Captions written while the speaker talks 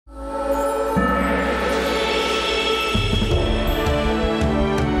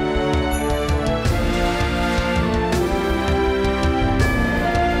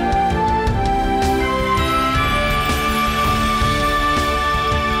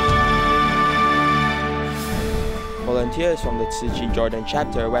volunteers from the Tzu Chi Jordan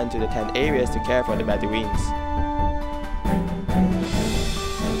Chapter went to the 10 areas to care for the Bedouins.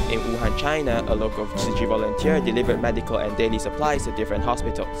 In Wuhan, China, a local Tzu Chi volunteer delivered medical and daily supplies to different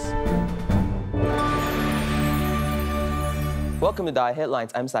hospitals. Welcome to DaAi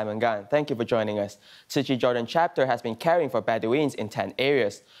Headlines, I'm Simon Gan. Thank you for joining us. Tzu Chi Jordan Chapter has been caring for Bedouins in 10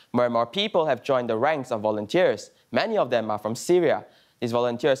 areas. More and more people have joined the ranks of volunteers. Many of them are from Syria. These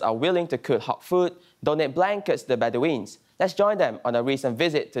volunteers are willing to cook hot food, donate blankets to the Bedouins. Let's join them on a recent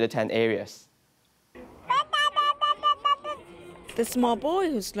visit to the 10 areas. The small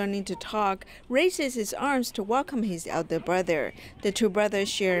boy who's learning to talk raises his arms to welcome his elder brother. The two brothers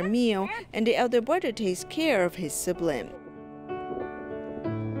share a meal, and the elder brother takes care of his sibling.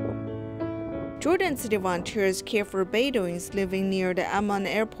 Jordan City volunteers care for Bedouins living near the Amman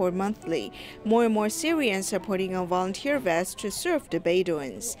airport monthly. More and more Syrians are putting on volunteer vests to serve the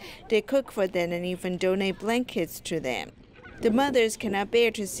Bedouins. They cook for them and even donate blankets to them. The mothers cannot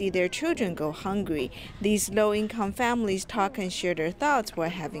bear to see their children go hungry. These low-income families talk and share their thoughts while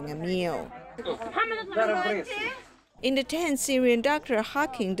having a meal. In the tent, Syrian doctor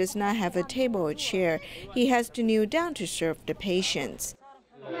Hakim does not have a table or chair. He has to kneel down to serve the patients.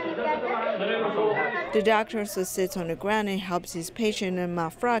 The doctor also sits on the ground and helps his patient in the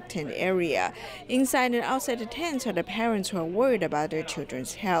Mafraq tent area. Inside and outside the tents are the parents who are worried about their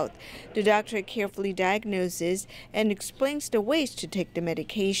children's health. The doctor carefully diagnoses and explains the ways to take the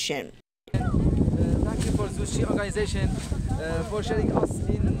medication. Thank you for Tzu Chi organization for sharing us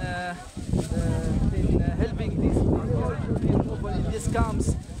in helping these people in these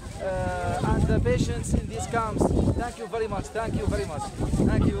camps and the patients in these camps. Thank you very much. Thank you very much.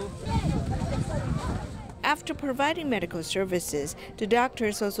 Thank you. After providing medical services, the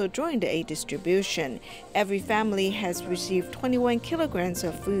doctors also joined the aid distribution. Every family has received 21 kilograms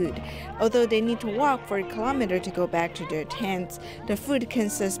of food. Although they need to walk for a kilometer to go back to their tents, the food can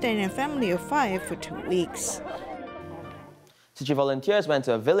sustain a family of 5 for 2 weeks. Tzu Chi volunteers went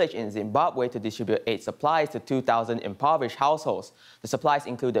to a village in Zimbabwe to distribute aid supplies to 2,000 impoverished households. The supplies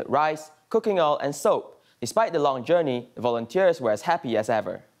included rice, cooking oil, and soap. Despite the long journey, the volunteers were as happy as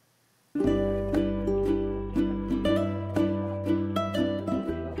ever.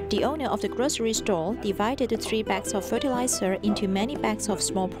 The owner of the grocery store divided the 3 bags of fertilizer into many bags of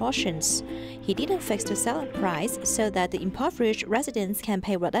small portions. He didn't fix the selling price so that the impoverished residents can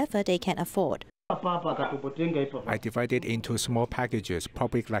pay whatever they can afford. I divided into small packages,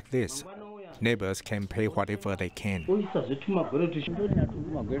 public like this. Neighbors can pay whatever they can.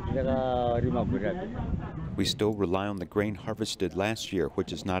 We still rely on the grain harvested last year,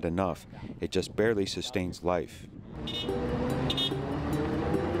 which is not enough. It just barely sustains life.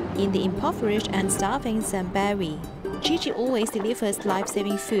 In the impoverished and starving Zimbabwe, Gigi always delivers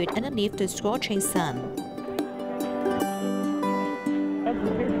life-saving food underneath the scorching sun.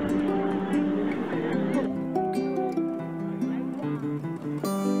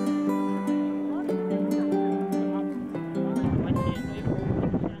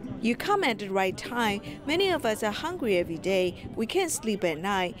 You come at the right time. Many of us are hungry every day. We can't sleep at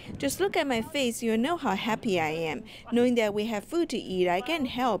night. Just look at my face, you'll know how happy I am. Knowing that we have food to eat, I can't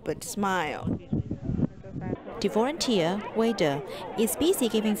help but smile. The volunteer, Wader, is busy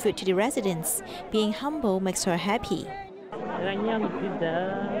giving food to the residents. Being humble makes her happy.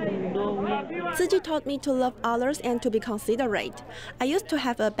 Tzu Chi taught me to love others and to be considerate. I used to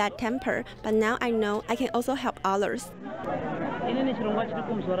have a bad temper, but now I know I can also help others.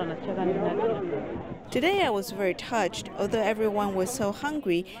 Today I was very touched. Although everyone was so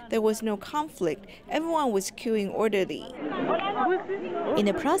hungry, there was no conflict. Everyone was queuing orderly. In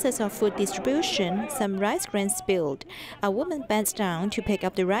the process of food distribution, some rice grains spilled. A woman bent down to pick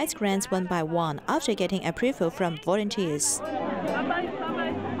up the rice grains one by one after getting approval from volunteers.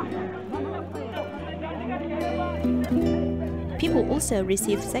 People also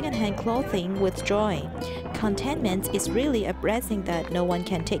receive second-hand clothing with joy. Contentment is really a blessing that no one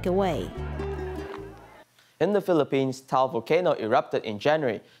can take away. In the Philippines, Taal volcano erupted in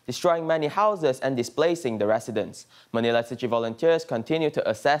January, destroying many houses and displacing the residents. Manila Tzu Chi volunteers continue to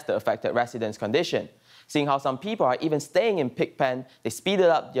assess the affected residents' condition. Seeing how some people are even staying in pig pen, they speeded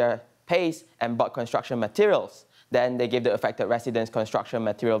up their pace and bought construction materials. Then they gave the affected residents construction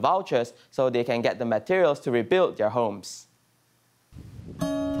material vouchers so they can get the materials to rebuild their homes.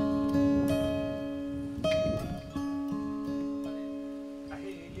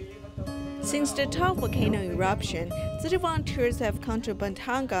 Since the Taal volcano eruption, Tzu Chi volunteers have come to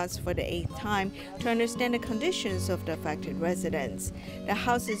Batangas for the 8th time to understand the conditions of the affected residents. The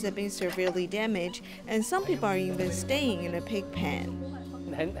houses have been severely damaged, and some people are even staying in a pig pen.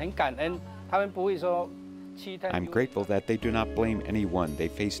 I'm grateful that they do not blame anyone. They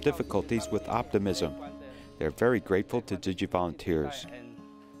face difficulties with optimism. They're very grateful to Tzu Chi volunteers.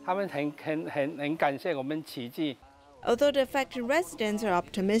 Although the affected residents are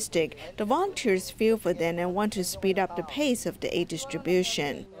optimistic, the volunteers feel for them and want to speed up the pace of the aid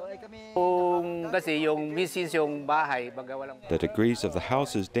distribution. The degrees of the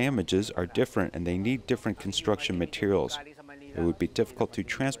house's damages are different and they need different construction materials. It would be difficult to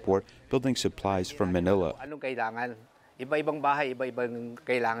transport building supplies from Manila.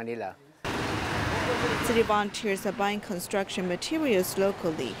 City volunteers are buying construction materials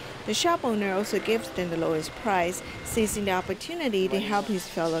locally. The shop owner also gives them the lowest price, seizing the opportunity to help his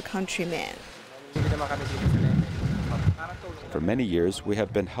fellow countrymen. For many years, we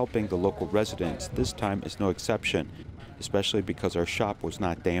have been helping the local residents. This time is no exception, especially because our shop was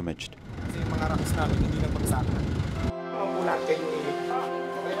not damaged.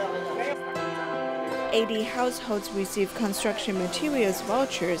 80 households receive construction materials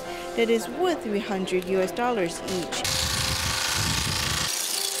vouchers that is worth $300 each.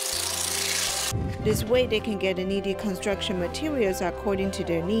 This way they can get the needed construction materials according to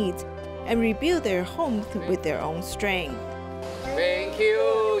their needs and rebuild their homes with their own strength. Thank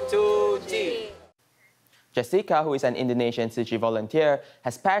you, Tzu Chi. Jessica, who is an Indonesian Tzu Chi volunteer,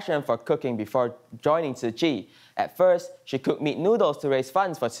 has passion for cooking before joining Tzu Chi. At first, she cooked meat noodles to raise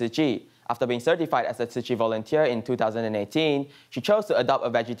funds for Tzu Chi. After being certified as a Tzu Chi volunteer in 2018, she chose to adopt a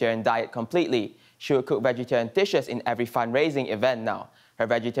vegetarian diet completely. She will cook vegetarian dishes in every fundraising event now. Her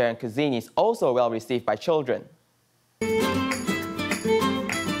vegetarian cuisine is also well received by children.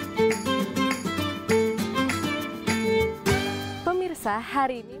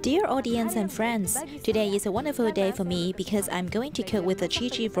 Dear audience and friends, today is a wonderful day for me because I'm going to cook with a Tzu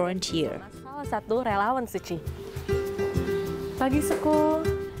Chi volunteer.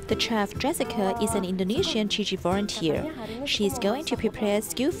 The chef Jessica is an Indonesian Tzu Chi volunteer. She is going to prepare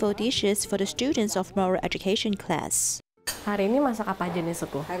skillful dishes for the students of moral education class.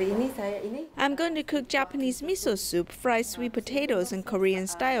 I'm going to cook Japanese miso soup, fried sweet potatoes, and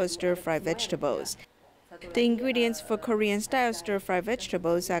Korean-style stir-fried vegetables. The ingredients for Korean-style stir-fried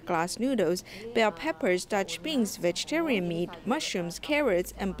vegetables are glass noodles, bell peppers, Dutch beans, vegetarian meat, mushrooms,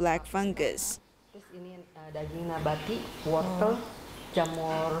 carrots, and black fungus. Daging nabati, wortel,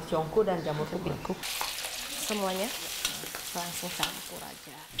 jamur siongku dan jamur kuping. Semuanya langsung campur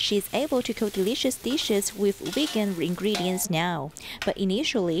aja. She's able to cook delicious dishes with vegan ingredients now, but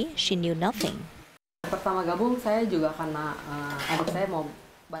initially she knew nothing. Pertama gabung saya juga karena adik saya mau.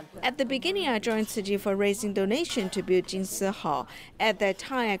 At the beginning, I joined Tzu Chi for raising donation to build Jinsi Hall. At that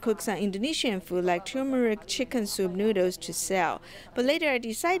time, I cooked some Indonesian food like turmeric chicken soup noodles to sell. But later, I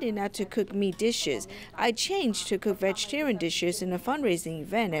decided not to cook meat dishes. I changed to cook vegetarian dishes in a fundraising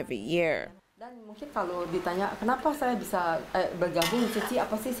event every year. Dan mungkin kalau ditanya kenapa saya bisa bergabung Tzu Chi,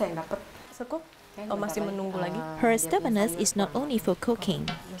 apa sih saya dapat? Her stubbornness is not only for cooking.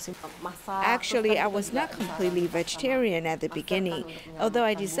 Actually, I was not completely vegetarian at the beginning, although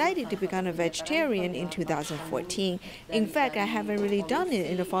I decided to become a vegetarian in 2014. In fact, I haven't really done it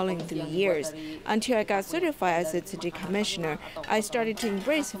in the following 3 years. Until I got certified as a Tzu Chi commissioner, I started to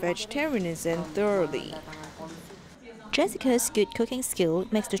embrace vegetarianism thoroughly. Jessica's good cooking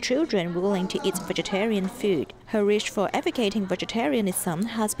skill makes the children willing to eat vegetarian food. Her wish for advocating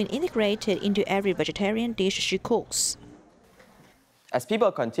vegetarianism has been integrated into every vegetarian dish she cooks. As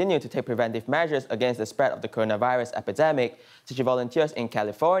people continue to take preventive measures against the spread of the coronavirus epidemic, Tzu Chi volunteers in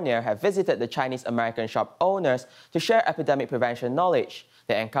California have visited the Chinese-American shop owners to share epidemic prevention knowledge.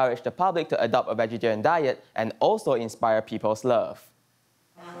 They encourage the public to adopt a vegetarian diet and also inspire people's love.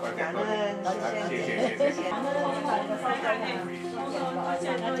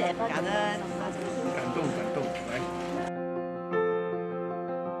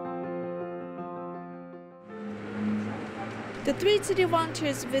 The 3 Tzu Chi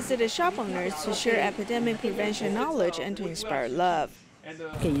volunteers visited shop owners to share epidemic prevention knowledge and to inspire love.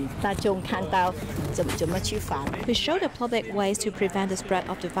 We show the public ways to prevent the spread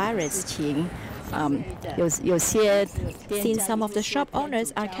of the virus. Since some of the shop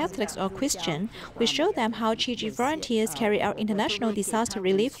owners are Catholics or Christian, we show them how Tzu Chi volunteers carry out international disaster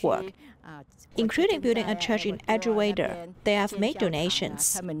relief work, including building a church in Edgewater. They have made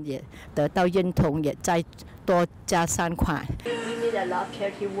donations. We need a lot of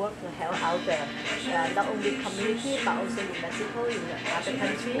charity work to help out there, not only community but also in Mexico, in other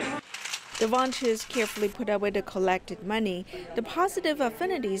countries. The volunteers carefully put away the collected money. The positive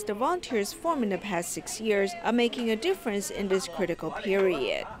affinities the volunteers formed in the past 6 years are making a difference in this critical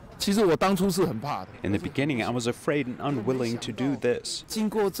period. In the beginning, I was afraid and unwilling to do this.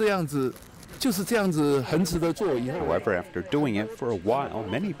 However, after doing it for a while,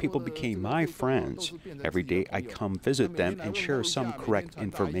 many people became my friends. Every day I come visit them and share some correct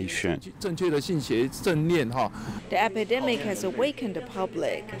information. The epidemic has awakened the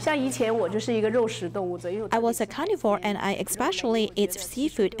public. I was a carnivore and I especially eat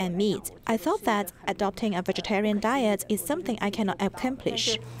seafood and meat. I thought that adopting a vegetarian diet is something I cannot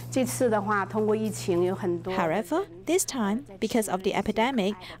accomplish. However, this time, because of the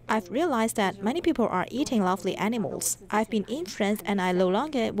epidemic, I've realized that many people are eating lovely animals. I've been influenced and I no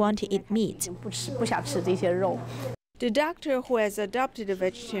longer want to eat meat. The doctor, who has adopted a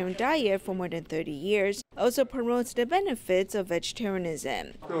vegetarian diet for more than 30 years, also promotes the benefits of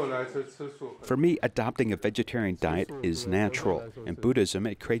vegetarianism. For me, adopting a vegetarian diet is natural. In Buddhism,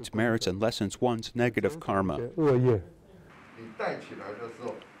 it creates merits and lessens one's negative karma.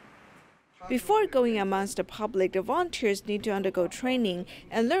 Before going amongst the public, the volunteers need to undergo training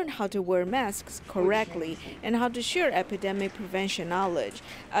and learn how to wear masks correctly and how to share epidemic prevention knowledge.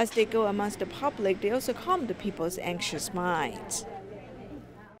 As they go amongst the public, they also calm the people's anxious minds.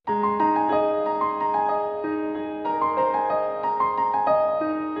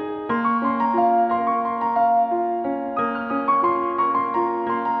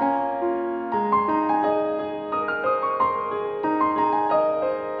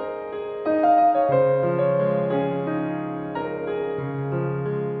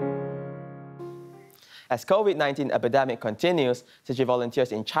 As COVID-19 epidemic continues, Tzu Chi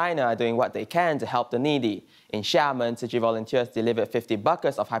volunteers in China are doing what they can to help the needy. In Xiamen, Tzu Chi volunteers delivered 50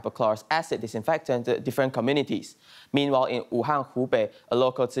 buckets of hypochlorous acid disinfectant to different communities. Meanwhile, in Wuhan, Hubei, a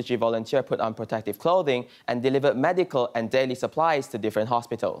local Tzu Chi volunteer put on protective clothing and delivered medical and daily supplies to different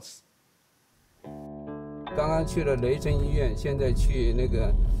hospitals. 刚刚去了雷震医院，现在去那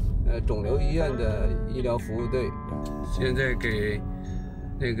个肿瘤医院的医疗服务队，现在给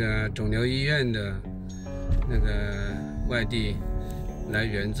那个肿瘤医院的那个外地来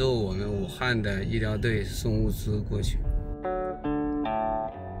援助我们武汉的医疗队送物资过去。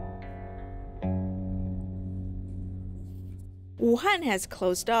 Wuhan has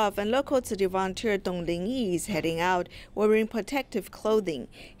closed off, and local Tzu Chi volunteer Dong Lingyi is heading out wearing protective clothing.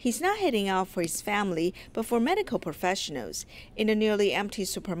 He's not heading out for his family, but for medical professionals. In a nearly empty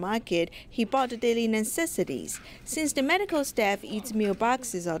supermarket, he bought the daily necessities. Since the medical staff eats meal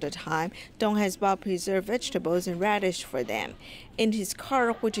boxes all the time, Dong has bought preserved vegetables and radish for them. In his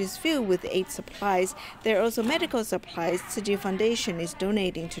car, which is filled with aid supplies, there are also medical supplies Tzu Chi Foundation is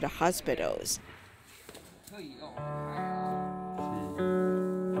donating to the hospitals.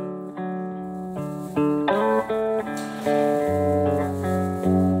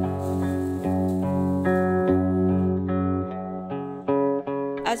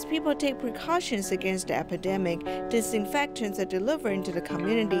 As people take precautions against the epidemic, disinfectants are delivered into the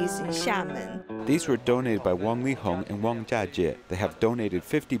communities in Xiamen. These were donated by Wang Lihong and Wang Jiajie. They have donated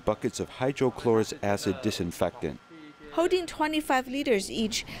 50 buckets of hydrochloric acid disinfectant. Holding 25 liters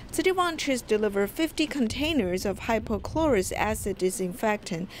each, Tzu Chi volunteers deliver 50 containers of hypochlorous acid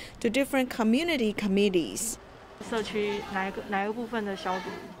disinfectant to different community committees.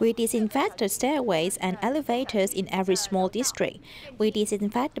 We disinfect the stairways and elevators in every small district. We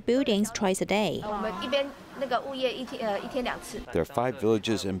disinfect the buildings twice a day. There are 5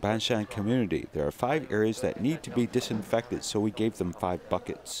 villages in Banshan community. There are 5 areas that need to be disinfected, so we gave them 5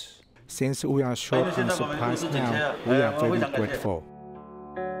 buckets. Since we are short on supplies now, we are very grateful.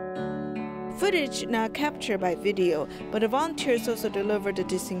 Footage not captured by video, but the volunteers also delivered the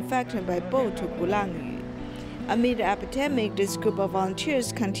disinfectant by boat to Gulangyu. Amid the epidemic, this group of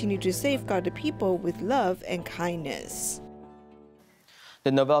volunteers continue to safeguard the people with love and kindness.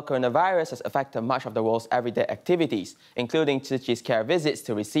 The novel coronavirus has affected much of the world's everyday activities, including Tzu Chi's care visits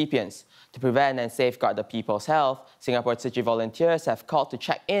to recipients. To prevent and safeguard the people's health, Singapore Tzu Chi volunteers have called to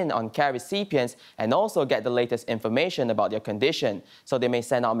check in on care recipients and also get the latest information about their condition, so they may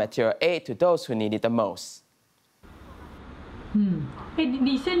send out material aid to those who need it the most.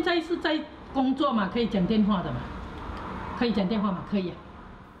 你现在是在工作吗？可以讲电话的吗？可以讲电话吗？可以。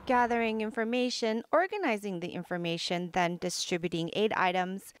 Gathering information, organizing the information, then distributing aid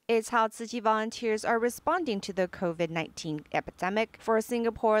items is how Tzu Chi volunteers are responding to the COVID-19 epidemic. For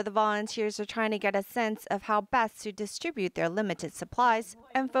Singapore, the volunteers are trying to get a sense of how best to distribute their limited supplies,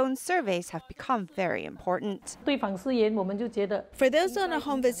 and phone surveys have become very important. For those on a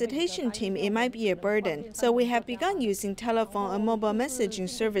home visitation team, it might be a burden, so we have begun using telephone and mobile messaging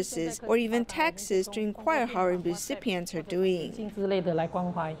services or even texts to inquire how our recipients are doing.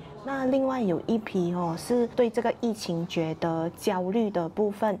 那另外有一批是对这个疫情觉得焦虑的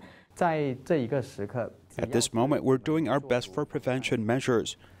部分。在这一个时刻 At this moment, we're doing our best for prevention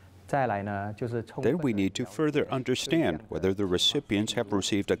measures. Then we need to further understand whether the recipients have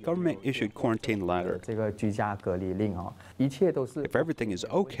received a government-issued quarantine letter. If everything is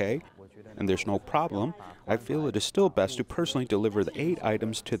okay and there's no problem, I feel it is still best to personally deliver the aid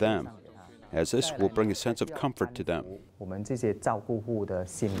items to them, as this will bring a sense of comfort to them.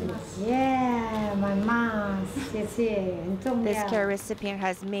 Yeah, my mom. This care recipient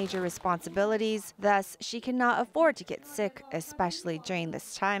has major responsibilities, thus she cannot afford to get sick, especially during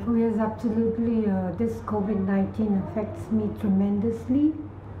this time. Yes, absolutely. This COVID-19 affects me tremendously,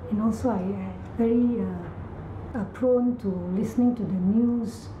 and also I am very prone to listening to the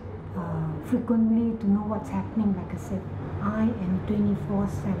news frequently to know what's happening. Like I said, I am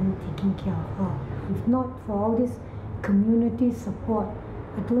 24/7 taking care of her. If not for all this community support,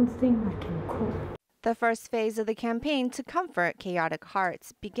 I don't think I can cope. The first phase of the campaign to comfort chaotic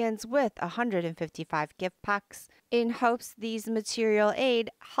hearts begins with 155 gift packs, in hopes these material aid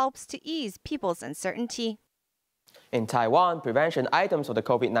helps to ease people's uncertainty. In Taiwan, prevention items for the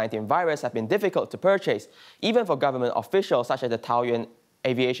COVID-19 virus have been difficult to purchase, even for government officials such as the Taoyuan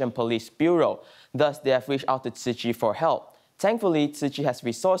Aviation Police Bureau. Thus, they have reached out to Tzu Chi for help. Thankfully, Tzu Chi has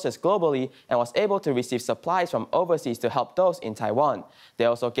resources globally and was able to receive supplies from overseas to help those in Taiwan. They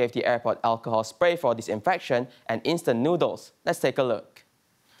also gave the airport alcohol spray for disinfection and instant noodles. Let's take a look.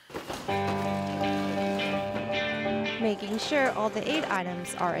 Making sure all the aid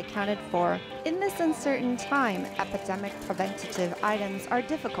items are accounted for. In this uncertain time, epidemic preventative items are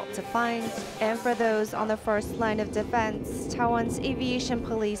difficult to find. And for those on the first line of defense, Taiwan's aviation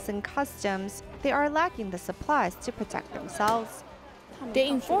police and customs, they are lacking the supplies to protect themselves. They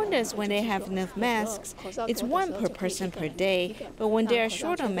informed us when they have enough masks, it's one per person per day, but when they are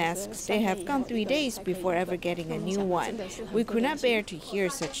short on masks, they have gone 3 days before ever getting a new one. We could not bear to hear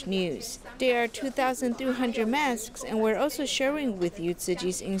such news. There are 2,300 masks, and we're also sharing with you Tzu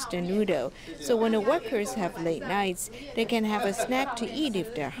Chi's instant noodle, so when the workers have late nights, they can have a snack to eat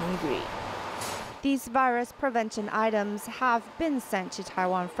if they're hungry. These virus prevention items have been sent to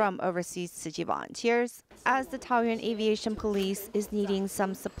Taiwan from overseas Tzu Chi volunteers. As the Taoyuan Aviation Police is needing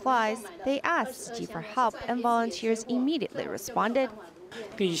some supplies, they asked Tzu Chi for help, and volunteers immediately responded.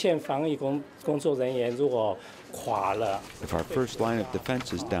 If our first line of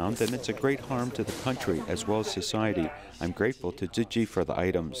defense is down, then it's a great harm to the country as well as society. I'm grateful to Tzu Chi for the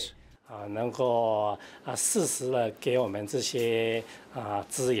items.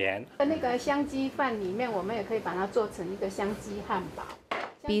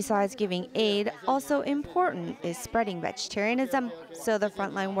 Besides giving aid, also important is spreading vegetarianism, so the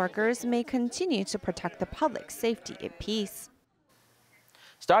frontline workers may continue to protect the public's safety and peace.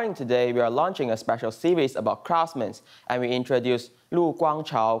 Starting today, we are launching a special series about craftsmen, and we introduce Lu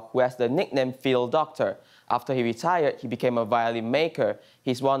Guangchao, who has the nickname Field Doctor. After he retired, he became a violin maker.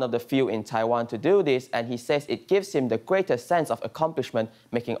 He's one of the few in Taiwan to do this, and he says it gives him the greatest sense of accomplishment,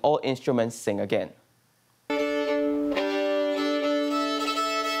 making all instruments sing again.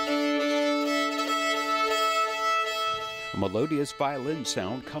 A melodious violin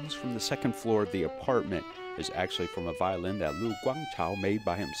sound comes from the second floor of the apartment. It's actually from a violin that Lu Guangchao made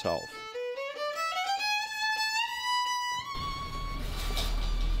by himself.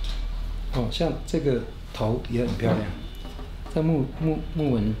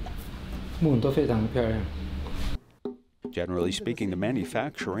 Generally speaking, the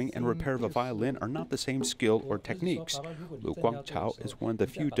manufacturing and repair of a violin are not the same skill or techniques. Lu Guangchao is one of the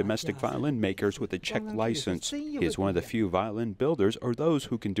few domestic violin makers with a Czech license. He is one of the few violin builders or those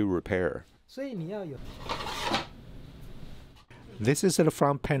who can do repair. This is the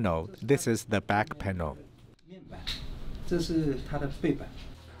front panel. This is the back panel.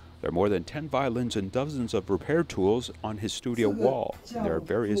 There are more than 10 violins and dozens of repair tools on his studio wall. And there are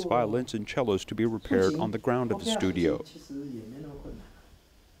various violins and cellos to be repaired on the ground of the studio.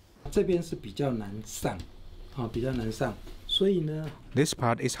 This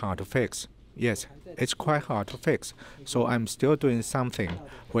part is hard to fix. Yes, it's quite hard to fix. So I'm still doing something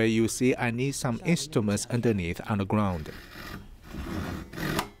where you see I need some instruments underneath on the ground.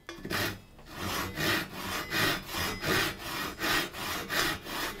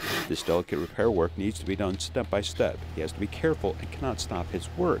 This delicate repair work needs to be done step by step. He has to be careful and cannot stop his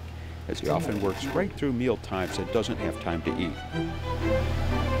work, as he often works right through meal times and doesn't have time to eat.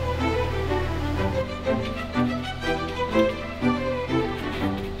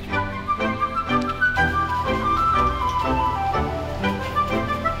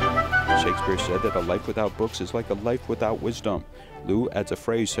 Shakespeare said that a life without books is like a life without wisdom. Lu adds a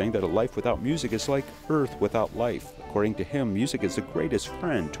phrase saying that a life without music is like earth without life. According to him, music is the greatest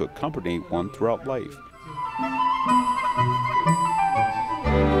friend to accompany one throughout life.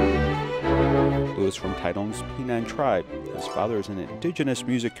 is from Taidong's Pinan tribe. His father is an indigenous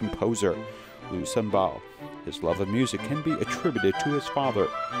music composer, Lu Senbao. His love of music can be attributed to his father.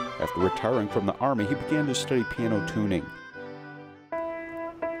 After retiring from the army, he began to study piano tuning.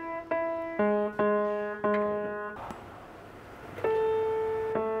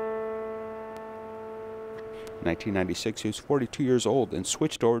 In 1996, he was 42 years old and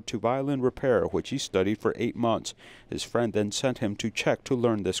switched over to violin repair, which he studied for 8 months. His friend then sent him to Czech to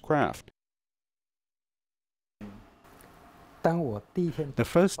learn this craft. The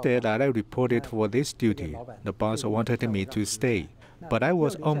first day that I reported for this duty, the boss wanted me to stay, but I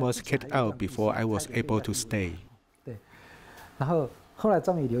was almost kicked out before I was able to stay.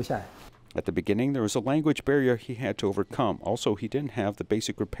 At the beginning, there was a language barrier he had to overcome. Also, he didn't have the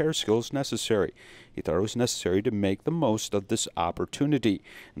basic repair skills necessary. He thought it was necessary to make the most of this opportunity.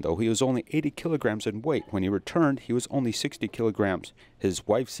 And though he was only 80 kilograms in weight, when he returned, he was only 60 kilograms. His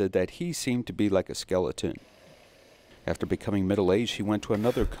wife said that he seemed to be like a skeleton. After becoming middle-aged, he went to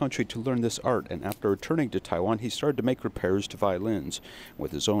another country to learn this art, and after returning to Taiwan, he started to make repairs to violins.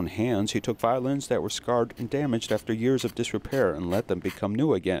 With his own hands, he took violins that were scarred and damaged after years of disrepair and let them become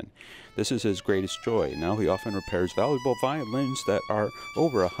new again. This is his greatest joy. Now he often repairs valuable violins that are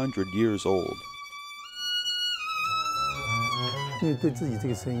over 100 years old.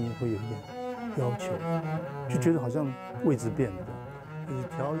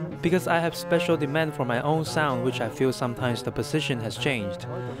 Because I have special demand for my own sound, which I feel sometimes the position has changed.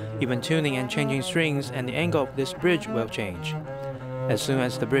 Even tuning and changing strings and the angle of this bridge will change. As soon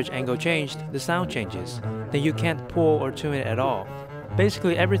as the bridge angle changed, the sound changes. Then you can't pull or tune it at all.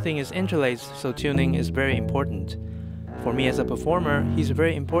 Basically everything is interlaced, so tuning is very important. For me as a performer, he's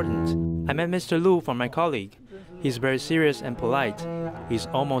very important. I met Mr. Lu from my colleague. He's very serious and polite. He's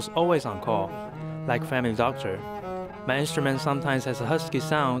almost always on call, like family doctor. My instrument sometimes has a husky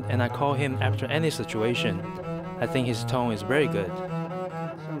sound, and I call him after any situation. I think his tone is very good.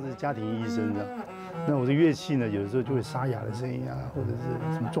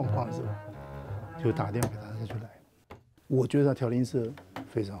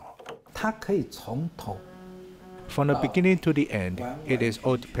 From the beginning to the end, it is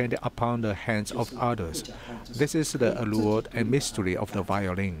all dependent upon the hands of others. This is the allure and mystery of the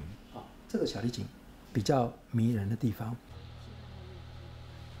violin.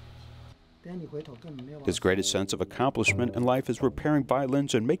 His greatest sense of accomplishment in life is repairing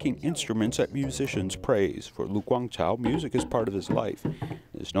violins and making instruments that musicians praise. For Lu Guangchao, music is part of his life.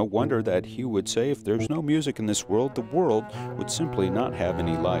 It's no wonder that he would say if there's no music in this world, the world would simply not have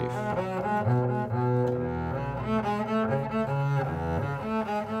any life.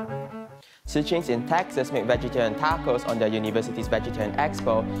 Tzu Chis in Texas make vegetarian tacos on their university's Vegetarian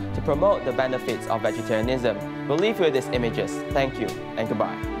Expo to promote the benefits of vegetarianism. We'll leave you with these images. Thank you and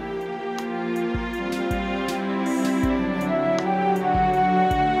goodbye.